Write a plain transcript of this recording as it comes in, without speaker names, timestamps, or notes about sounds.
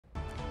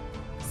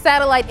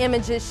Satellite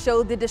images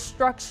show the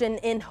destruction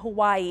in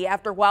Hawaii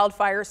after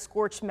wildfires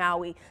scorched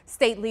Maui.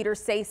 State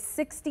leaders say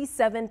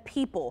 67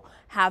 people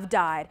have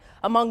died.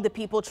 Among the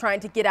people trying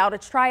to get out, a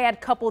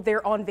Triad couple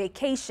there on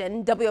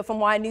vacation.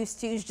 WFMY News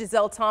 2's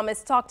Giselle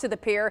Thomas talked to the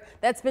pair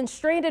that's been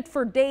stranded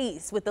for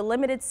days with a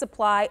limited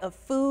supply of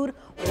food,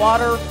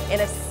 water, and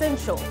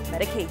essential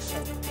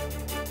medication.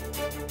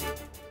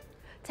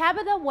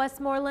 Tabitha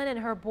Westmoreland and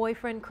her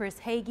boyfriend Chris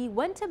Hagee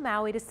went to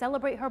Maui to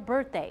celebrate her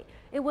birthday.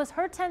 It was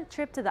her 10th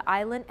trip to the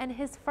island and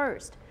his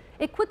first.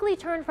 It quickly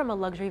turned from a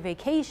luxury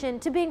vacation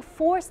to being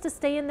forced to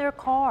stay in their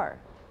car.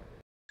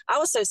 I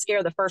was so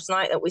scared the first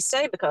night that we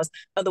stayed because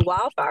of the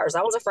wildfires.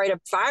 I was afraid a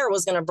fire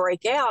was going to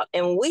break out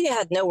and we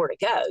had nowhere to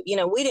go.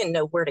 We didn't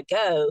know where to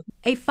go.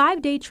 A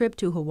 5-day trip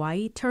to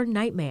Hawaii turned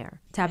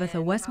nightmare.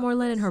 Tabitha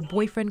Westmoreland and her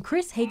boyfriend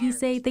Chris Hagee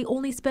say they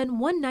only spent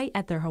one night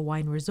at their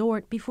Hawaiian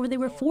resort before they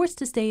were forced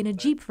to stay in a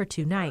Jeep for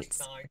 2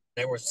 nights.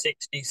 There were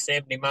 60,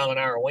 70 mile an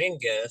hour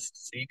wind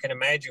gusts, so you can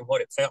imagine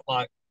what it felt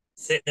like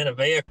sitting in a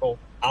vehicle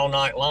all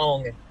night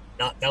long and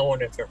not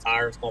knowing if their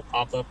fire is going to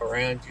pop up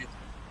around you.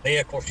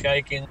 Vehicle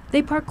shaking.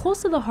 They parked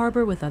close to the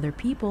harbor with other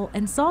people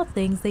and saw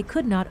things they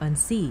could not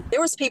unsee.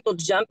 There was people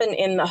jumping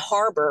in the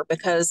harbor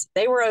because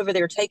they were over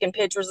there taking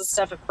pictures of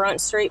stuff at Front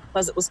Street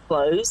because it was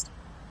closed.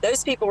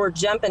 Those people were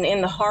jumping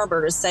in the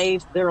harbor to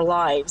save their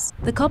lives.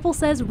 The couple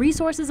says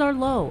resources are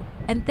low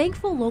and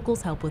thankful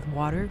locals help with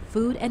water,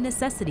 food, and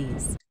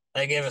necessities.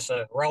 They give us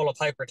a roll of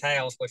paper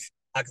towels, which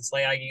I can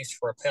say I used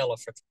for a pillow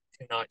for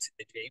 2 nights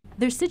in the Jeep.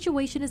 Their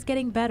situation is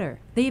getting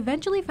better. They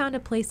eventually found a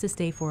place to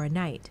stay for a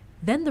night.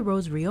 Then the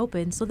roads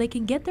reopened so they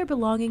can get their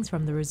belongings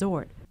from the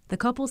resort. The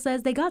couple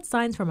says they got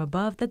signs from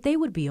above that they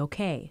would be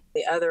okay.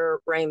 The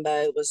other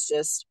rainbow was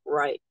just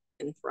right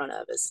in front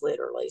of us,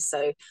 literally.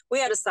 So we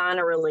had a sign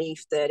of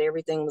relief that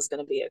everything was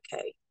going to be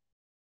okay.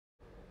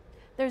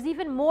 There's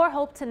even more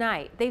hope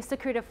tonight. They've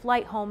secured a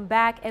flight home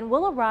back and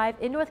will arrive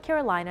in North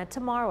Carolina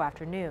tomorrow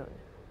afternoon.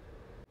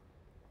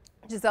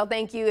 Giselle,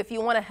 thank you. If you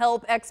want to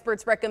help,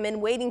 experts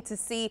recommend waiting to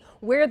see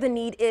where the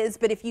need is.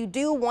 But if you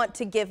do want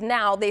to give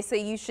now, they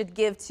say you should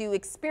give to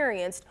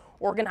experienced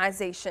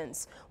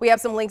organizations. We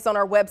have some links on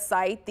our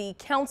website. The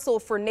Council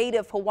for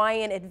Native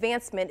Hawaiian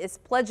Advancement is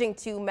pledging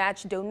to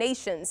match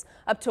donations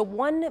up to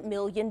 $1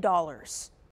 million.